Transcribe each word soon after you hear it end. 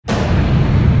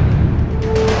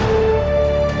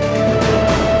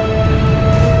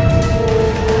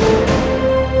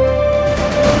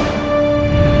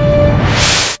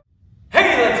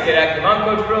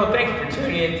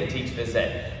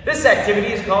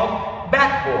activity is called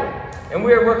Backboard, and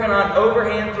we are working on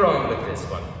overhand throwing with this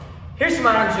one. Here's some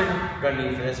items you're going to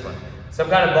need for this one. Some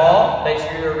kind of ball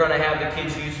that you're going to have the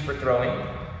kids use for throwing,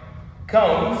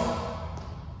 cones,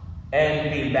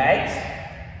 and bean bags,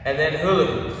 and then hula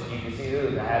hoops. You can see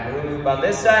hula hoop. I have a hula hoop on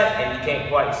this side, and you can't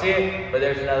quite see it, but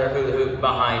there's another hula hoop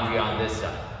behind you on this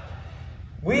side.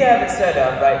 We have it set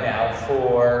up right now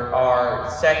for our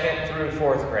 2nd through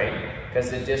 4th grade, because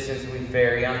the distance we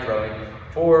vary on throwing.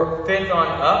 For 5th on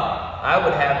up, I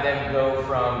would have them go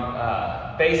from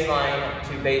baseline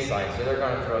to baseline. So they're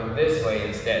going to throw this way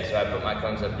instead. So I put my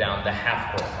cones up down the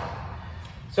half-court line.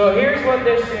 So here's what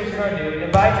the students are going to do.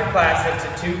 Divide your class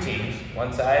into 2 teams,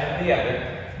 one side and the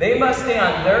other. They must stay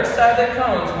on their side of the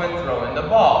cones when throwing the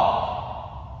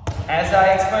ball. As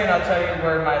I explain, I'll tell you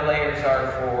where my layers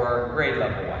are for grade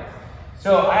level wise.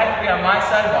 So I have to be on my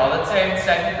side of the ball. Let's say I'm in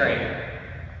 2nd grade.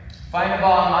 Find the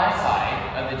ball on my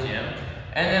side of the gym,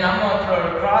 and then I'm going to throw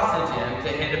it across the gym to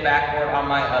hit the backboard on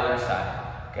my other side.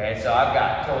 Okay, so I've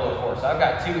got a total of 4. So I've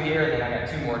got 2 here, and then I got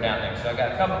 2 more down there. So I've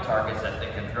got a couple targets that they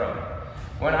can throw.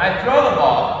 When I throw the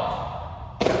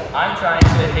ball, I'm trying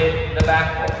to hit the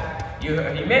backboard.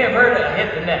 You may have heard it, I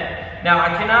hit the net. Now, I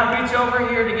cannot reach over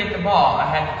here to get the ball. I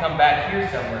have to come back here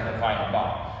somewhere to find the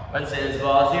ball. Let's say this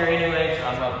ball is here anyway, so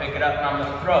I'm going to pick it up and I'm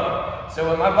going to throw it. So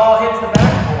when my ball hits the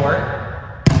backboard,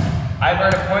 I've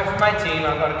earned a point for my team.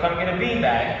 I'm going to come get a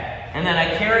beanbag, and then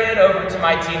I carry it over to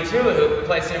my team's hula hoop and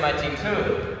place it in my team's hula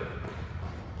hoop.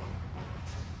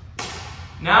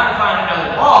 Now I find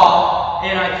another ball,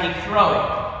 and I keep throwing.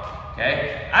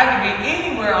 Okay? I can be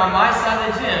anywhere on my side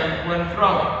of the gym when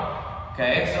throwing.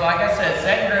 Okay? So like I said,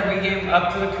 2nd grade we gave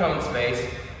up to the cone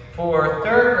space. For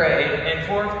 3rd grade and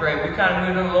 4th grade, we kind of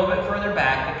moved them a little bit further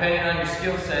back, depending on your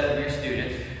skill set of your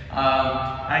students.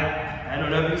 I don't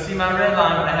know if you can see my red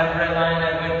line, but I have a red line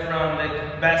that went from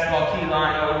the basketball key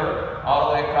line over all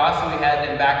the way across, so we had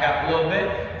them back up a little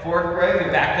bit. 4th grade,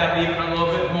 we backed up even a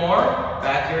little bit more,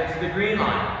 back here to the green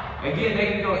line. Again, they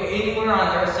can go anywhere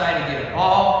on their side to get a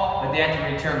ball, but they have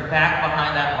to return back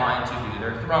behind that line to do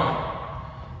their throwing.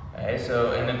 Okay,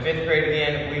 so in the 5th grade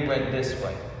again, we went this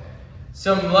way.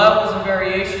 Some levels and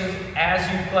variations as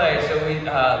you play. So we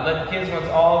let the kids, once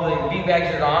all the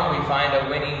beanbags are gone, we find a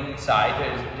winning side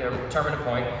to determine a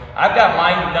point. I've got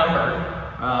mine numbered.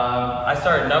 I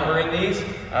started numbering these,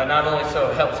 not only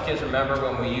so it helps kids remember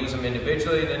when we use them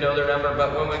individually to know their number,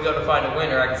 but when we go to find a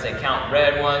winner, I can say count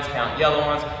red ones, count yellow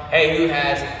ones. Hey, who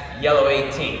has yellow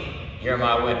 18? You're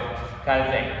my winner, kind of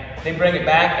thing. They bring it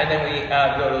back, and then we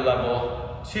go to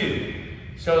level 2.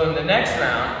 So in the next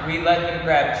round, we let them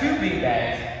grab 2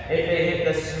 beanbags if they hit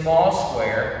the small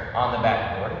square on the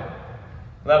backboard.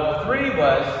 Level 3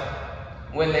 was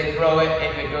when they throw it,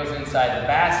 if it goes inside the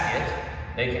basket,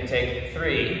 they can take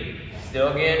 3. Still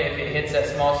again, if it hits that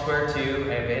small square 2,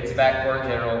 and if it hits the backboard in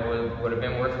general, would have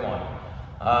been worth 1.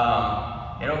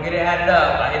 You don't get it added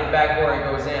up. I hit the backboard, it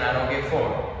goes in, I don't get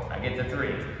 4. I get the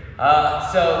 3.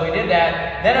 So we did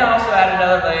that. Then I also added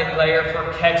another layer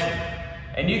for catching.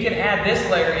 And you can add this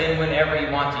layer in whenever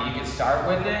you want to. You can start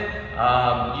with it.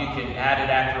 You can add it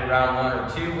after round 1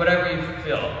 or 2, whatever you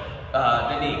feel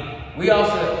the need. We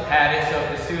also had it so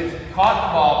if the students caught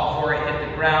the ball before it hit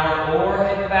the ground or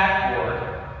hit the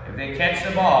backboard, if they catch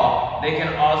the ball, they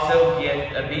can also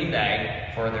get a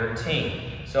beanbag for their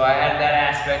team. So I added that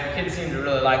aspect. The kids seemed to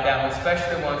really like that one,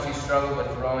 especially once you struggled with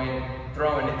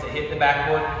throwing it to hit the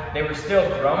backboard. They were still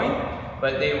throwing,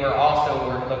 but they were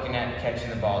also looking at catching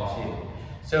the ball too.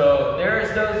 So there's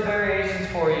those variations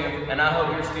for you, and I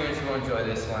hope your students will enjoy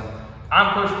this one.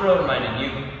 I'm Coach Pirillo, reminding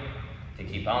you to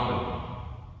keep on moving.